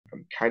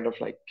kind of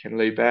like can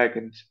lay back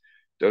and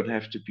don't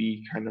have to be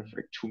kind of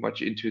like too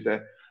much into the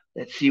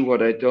let's see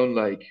what I don't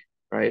like,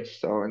 right?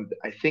 So, and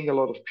I think a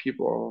lot of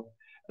people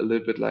are a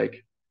little bit like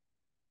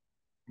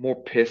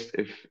more pissed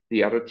if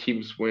the other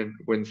teams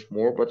wins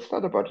more, but it's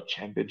not about a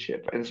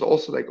championship. And it's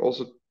also like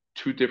also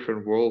two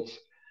different worlds.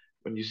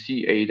 When you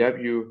see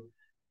AEW,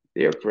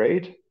 they are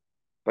great,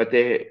 but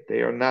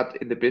they are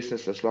not in the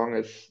business as long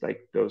as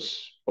like those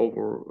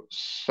over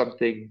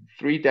something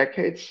 3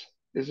 decades.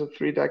 Is it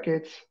 3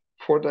 decades?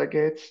 4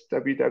 decades?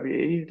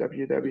 WWE,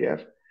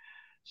 WWF.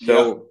 Yeah,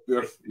 So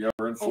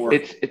we're in 4.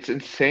 it's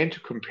insane to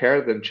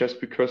compare them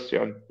just because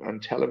they're on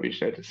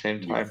television at the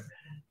same Yeah. time,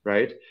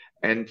 right?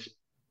 And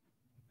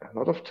a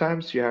lot of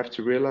times you have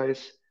to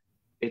realize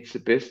it's a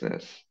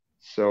business.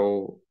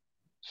 So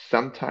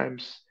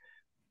sometimes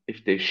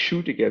if they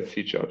shoot against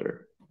each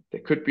other,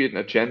 there could be an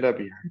agenda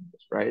behind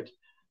it, right?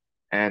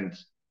 And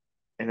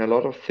a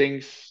lot of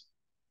things,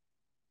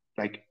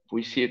 like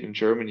we see it in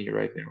Germany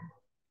right now,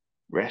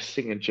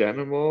 wrestling in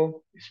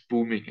general is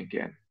booming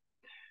again.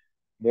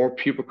 More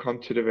people come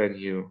to the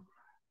venue,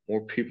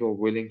 more people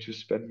are willing to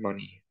spend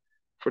money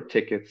for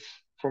tickets,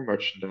 for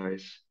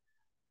merchandise,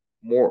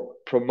 more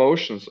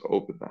promotions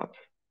open up,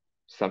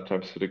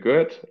 sometimes for the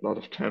good, a lot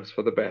of times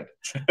for the bad.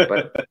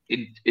 But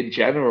in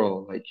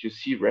general, like you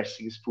see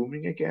wrestling is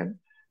booming again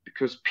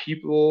because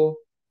people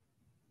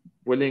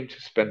willing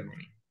to spend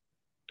money,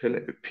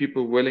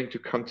 people willing to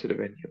come to the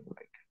venue.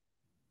 Like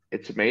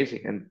it's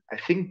amazing, and I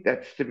think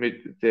that's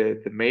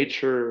the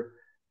major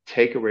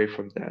takeaway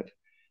from that.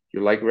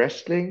 You like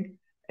wrestling,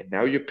 and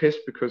now you're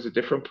pissed because a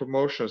different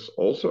promotion is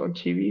also on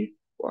TV.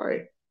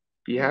 Why?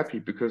 Be happy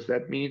because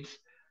that means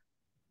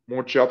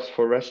more jobs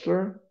for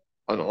wrestler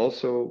and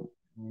also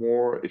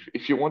more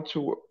if you want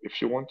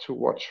to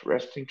watch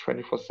wrestling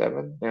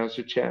 24/7, now's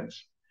your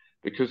chance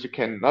because you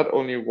can not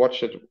only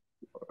watch it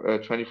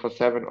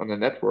 24/7 on the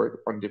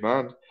network on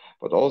demand,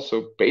 but also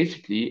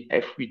basically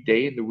every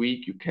day in the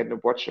week you can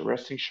watch a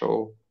wrestling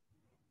show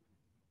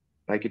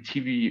like a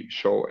TV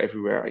show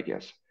everywhere, I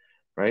guess,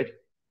 right?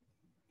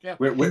 Yeah.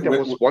 I think there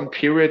was one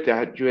period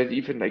that you had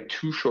even like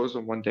 2 shows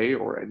in one day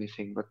or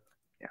anything, but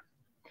yeah.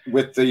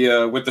 With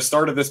the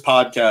start of this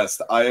podcast,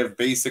 I have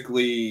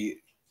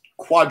basically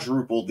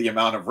quadrupled the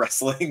amount of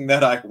wrestling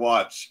that I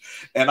watch,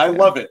 and I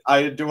love it. I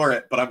adore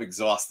it, but I'm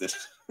exhausted.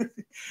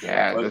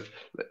 Yeah,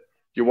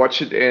 you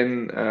watch it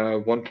in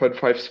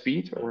 1.5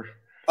 speed or?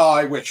 Oh,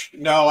 I wish.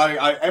 No,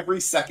 I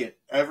every second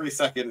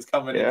is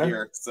coming in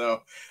here.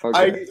 So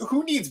Okay.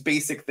 who needs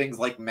basic things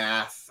like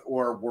math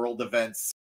or world events